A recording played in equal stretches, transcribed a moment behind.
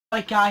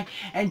White guy,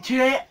 and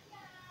today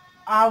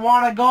I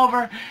want to go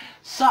over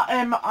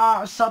something.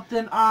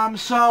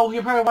 So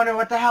you're probably wondering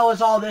what the hell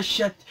is all this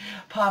shit,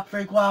 Pop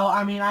Freak. Well,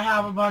 I mean, I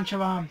have a bunch of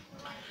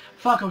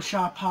Funko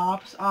Shop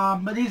pops,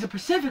 but these are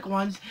Pacific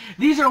ones.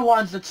 These are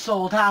ones that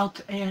sold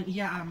out, and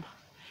yeah,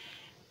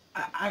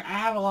 I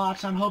have a lot,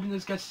 so I'm hoping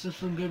this gets to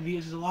some good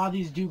views. A lot of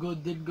these did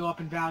go up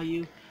in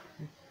value,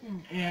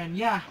 and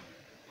yeah,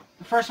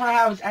 the first one I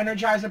have is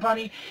Energizer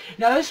Bunny.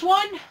 Now this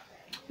one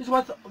is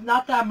worth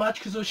not that much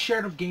because it was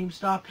shared with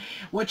GameStop,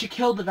 which it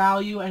killed the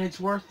value, and it's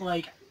worth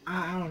like,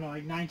 I don't know,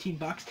 like 19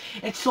 bucks.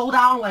 It sold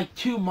out in like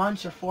 2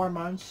 months or 4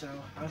 months, so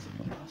that was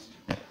a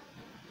bust.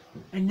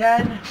 And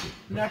then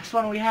the next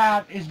one we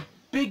have is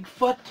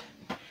Bigfoot.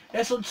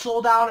 This one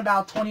sold out in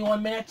about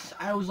 21 minutes.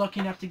 I was lucky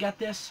enough to get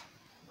this.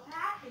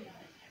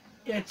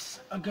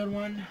 It's a good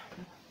one.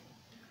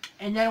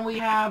 And then we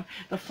have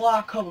the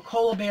Flock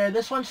Coca-Cola Bear.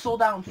 This one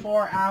sold out in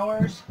 4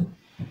 hours.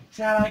 It's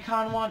that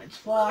icon one. It's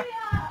Flock.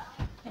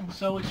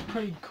 So it's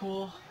pretty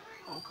cool.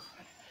 Oh,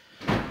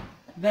 God.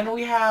 Then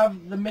we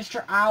have the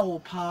Mr. Owl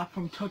Pop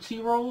from Tootsie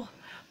Roll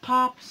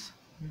Pops.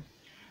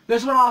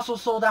 This one also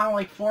sold out in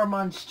like 4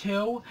 months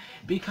too,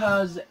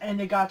 and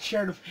it got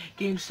shared with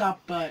GameStop,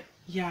 but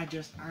yeah, I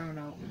don't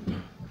know.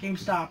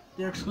 GameStop,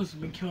 their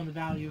exclusive been killing the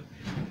value.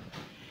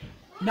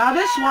 Now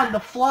this one, the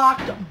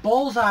Flocked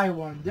Bullseye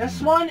one.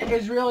 This one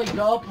is really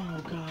dope. Oh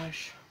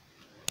gosh.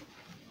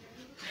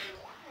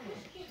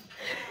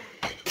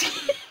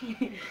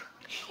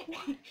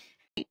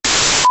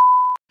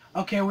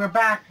 Okay, we're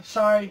back.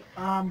 Sorry,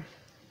 I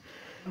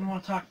don't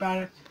want to talk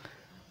about it.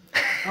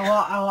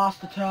 I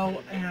lost the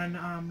toe, and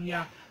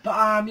yeah.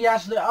 But yeah,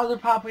 so the other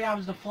pop we have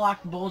is the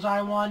Flock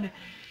Bullseye one.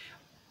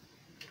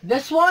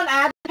 This one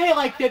I had to pay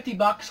like 50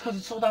 bucks because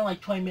it sold out in like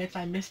 20 minutes.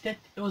 I missed it.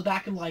 It was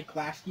back in like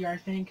last year, I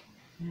think.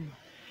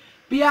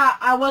 But yeah,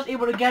 I was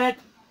able to get it,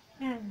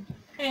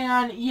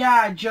 and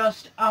yeah,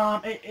 just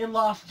it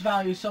lost its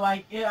value. So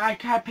I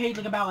paid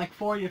like about like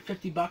 40 or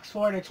 50 bucks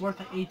for it. It's worth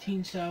like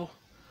 18, so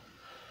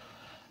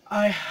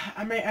I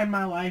may end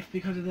my life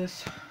because of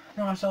this.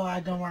 No, that's a lie.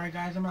 Don't worry,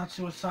 guys. I'm not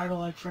suicidal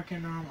like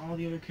frickin' all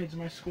the other kids in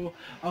my school.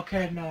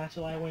 Okay, no, that's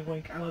a lie. Wink,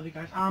 wink. I love you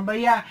guys. But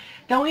yeah,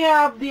 then we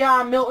have the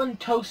Milton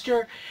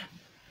Toaster.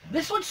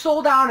 This one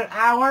sold out in an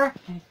hour.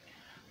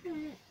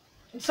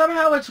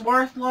 Somehow it's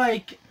worth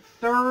like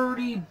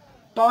 30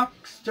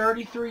 bucks,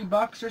 33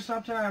 bucks or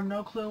something. I have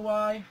no clue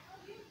why.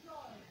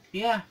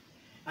 Yeah,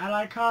 that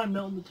icon,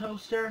 Milton the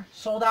Toaster,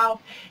 sold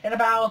out in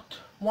about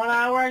 1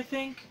 hour, I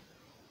think.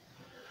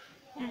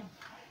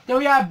 Then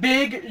we have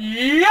Big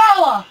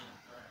Yellow.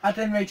 That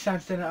didn't make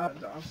sense, did it?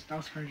 That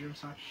was cringy, I'm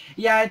sorry.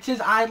 Yeah, it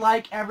says, I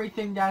like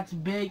everything that's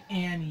big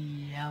and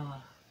yellow.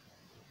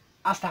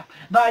 I'll stop.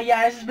 But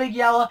yeah, this is Big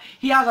Yellow.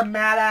 He has a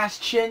mad-ass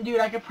chin,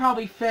 dude. I could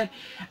probably put,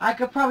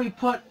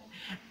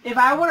 if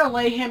I were to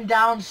lay him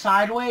down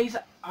sideways,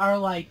 or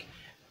like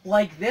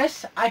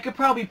this, I could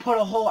probably put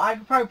a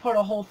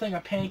whole thing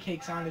of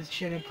pancakes on his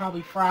chin and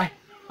probably fry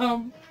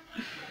him.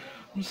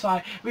 I'm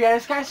sorry. But yeah,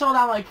 this guy sold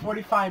out in like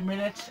 45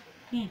 minutes.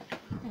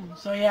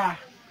 So yeah.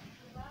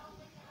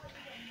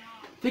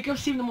 I think I've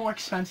seen the more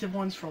expensive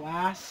ones for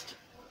last.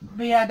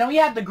 But yeah, then we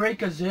have the Great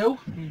Gazoo.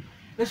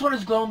 This one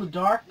is glow in the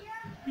dark.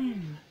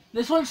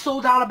 This one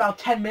sold out about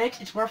 10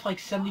 minutes. It's worth like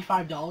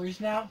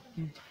 $75 now.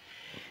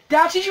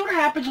 That's usually what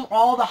happens with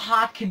all the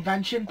hot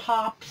convention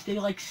pops. They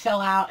like sell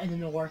out and then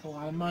they're worth a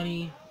lot of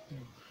money.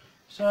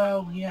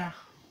 So yeah.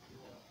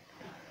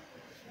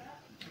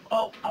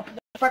 Oh, up in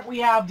the front we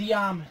have the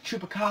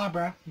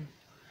Chupacabra.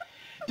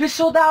 This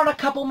sold out in a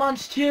couple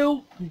months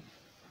too.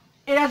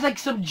 It has like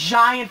some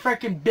giant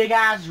freaking big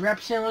ass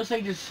rips in it.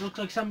 Looks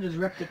like someone just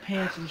ripped their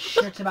pants and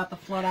shit's about to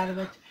flood out of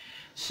it.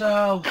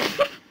 So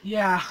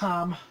yeah,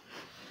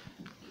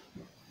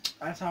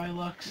 that's how he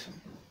looks.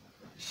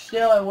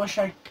 Still, I wish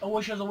there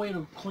was a way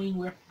to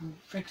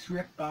fix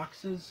rip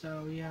boxes.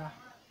 So yeah.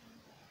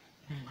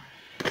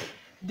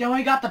 Then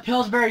we got the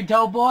Pillsbury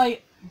Doughboy.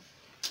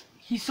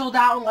 He sold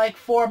out in like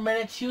 4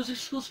 minutes. He was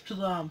exclusive to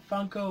the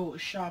Funko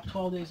Shop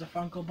 12 Days of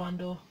Funko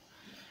bundle.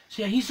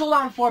 So yeah, he sold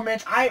out in 4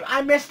 minutes.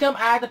 I missed him.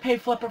 I had to pay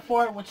Flipper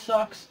for it, which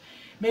sucks.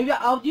 Maybe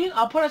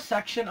I'll put a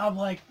section of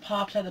like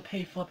pops I had to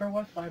pay Flipper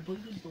with. But I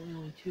believe there's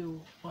only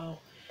 2. Well,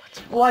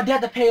 I did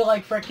have to pay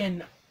like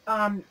frickin'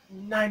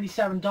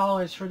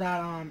 $97 for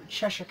that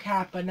Cheshire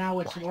Cat, but now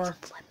it's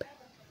worth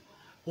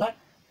what?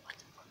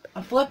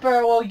 A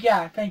flipper, well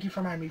yeah, thank you for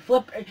reminding me.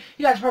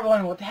 You guys are probably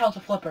wondering what the hell's a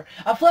flipper.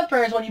 A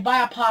flipper is when you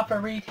buy a pop for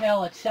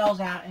retail, it sells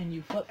out, and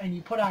you put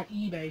it on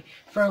eBay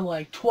for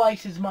like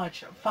twice as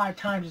much, 5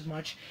 times as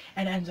much,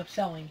 and ends up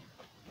selling.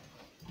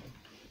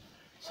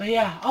 So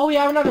yeah. Oh, we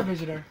have another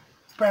visitor.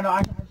 Brando,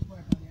 I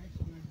swear,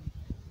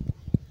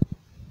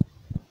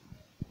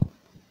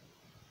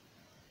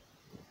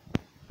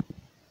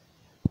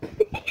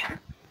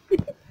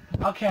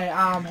 okay,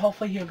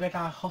 hopefully he'll get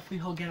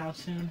out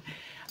soon.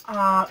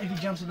 If he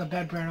jumps in the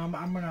bed, Brandon,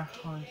 I'm gonna,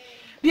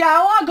 yeah,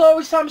 I wanna go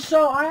over some,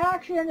 so I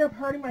actually ended up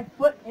hurting my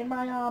foot in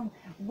my,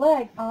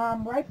 leg,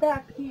 right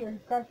back here. You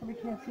guys probably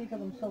can't see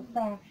because I'm so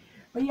fat.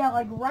 But yeah,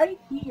 like right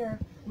here,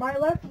 my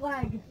left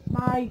leg,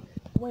 my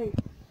right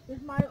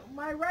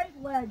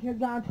leg has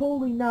gone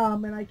totally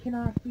numb and I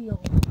cannot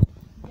feel.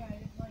 Yeah,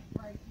 it's like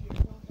right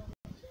here.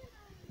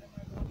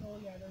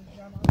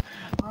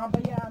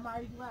 But yeah,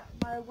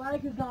 my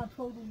leg has gone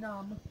totally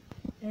numb,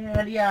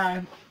 and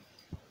yeah,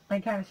 I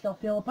kind of still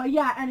feel it. But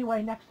yeah,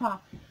 anyway, next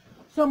pop.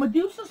 So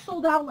Medusa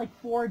sold out in like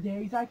 4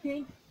 days, I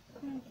think.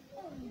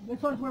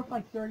 This one's worth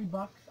like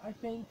 $30, I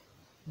think.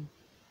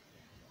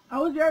 I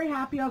was very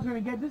happy I was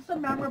gonna get this. Is a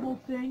memorable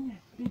thing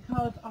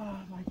because oh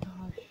my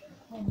gosh,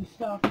 holy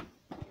stuff.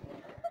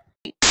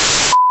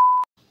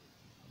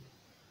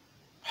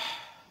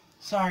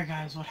 Sorry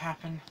guys, what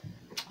happened?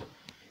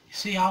 You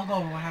see, I'll go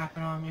over what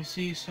happened on me. You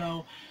see,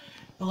 so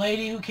the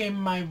lady who came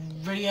in my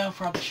video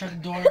forgot to shut the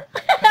door.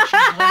 She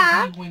was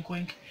lazy, wink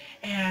wink.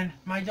 And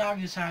my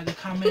dog decided to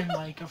come in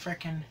like a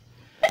frickin',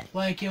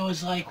 like it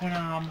was like when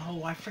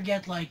oh I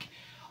forget, like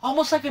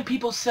almost like when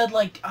people said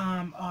like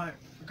I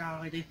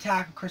forgot, like the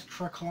attack of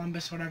Christopher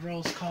Columbus, whatever it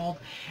was called.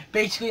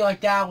 Basically like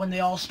that, when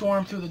they all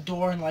stormed through the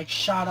door and like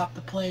shot up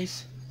the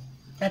place.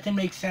 That didn't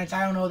make sense.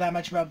 I don't know that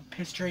much about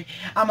history.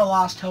 I'm a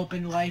lost hope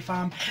in life.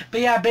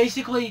 But yeah,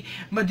 basically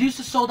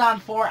Medusa sold out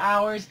in 4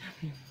 hours.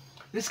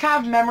 This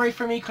kind of memory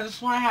for me because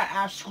this one I had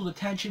after school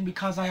detention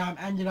because I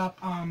ended up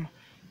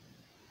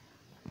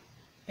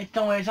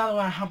don't worry, it's not the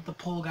one I humped the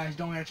pole, guys.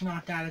 Don't worry, it's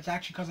not that. It's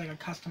actually because I got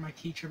cussed to my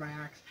teacher by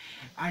accident.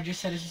 I just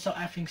said this is so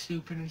effing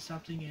stupid and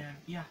something, and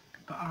yeah.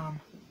 But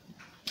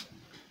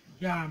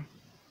yeah,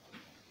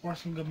 worth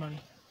some good money.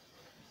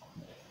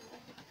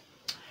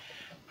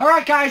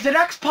 Alright guys, the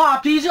next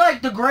pop, these are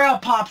like the grail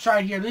pops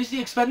right here. These are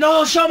the expensive. No,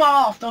 don't show them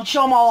all off. Don't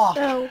show them all off.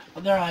 No.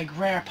 They're like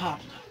rare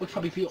pops, which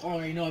probably people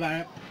already know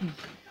about it.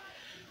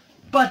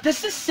 But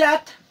this is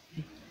set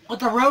with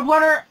the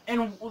Roadrunner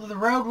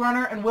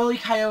and Wile E.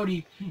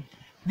 Coyote.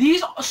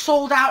 These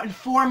sold out in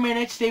 4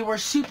 minutes. They were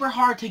super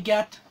hard to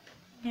get.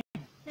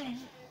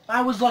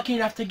 I was lucky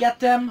enough to get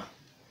them.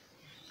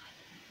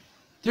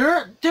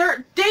 Their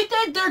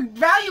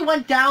value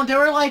went down.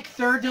 They're like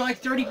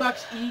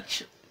 $30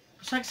 each.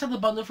 So I said the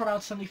bundle for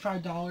about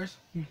 $75.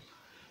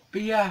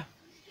 But yeah.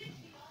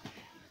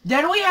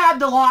 Then we have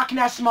the Loch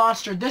Ness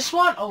Monster. This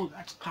one, oh,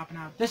 that's popping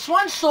out. This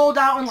one sold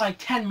out in like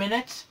 10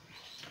 minutes.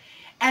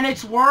 And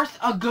it's worth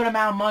a good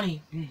amount of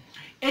money.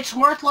 It's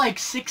worth like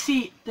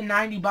 $60 to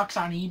 $90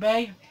 on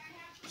eBay.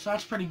 So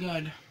that's pretty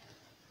good.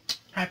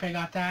 Happy I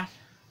got that.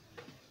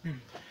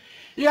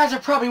 You guys are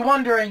probably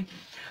wondering,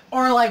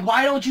 or like,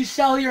 why don't you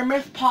sell your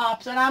Myth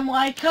Pops? And I'm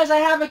like, because I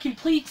have a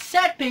complete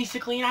set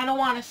basically and I don't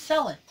want to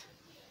sell it.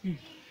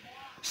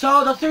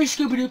 So the 3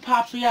 Scooby-Doo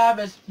Pops we have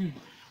is,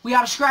 we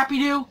have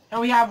Scrappy-Doo and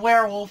we have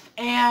Werewolf.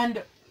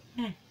 And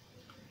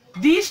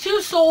these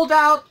two sold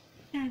out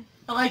in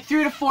like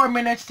 3 to 4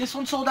 minutes. This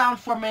one sold out in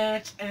 4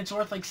 minutes and it's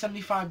worth like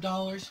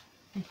 $75.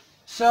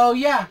 So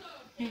yeah,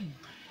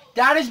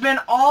 that has been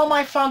all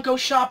my Funko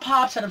Shop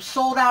Pops that have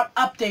sold out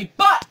update.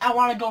 But I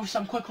want to go over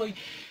some quickly. You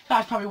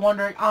guys probably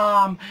wondering,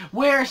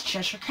 where's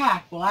Cheshire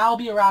Cat? Well, I'll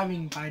be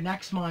arriving by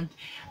next month.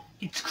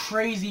 It's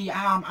crazy.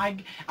 I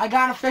got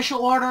an official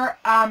order.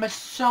 It's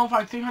selling for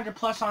like 300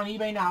 plus on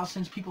eBay now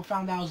since people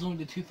found out I was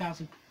only to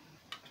 2,000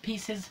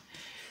 pieces.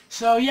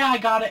 So yeah, I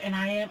got it and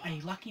I am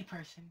a lucky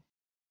person.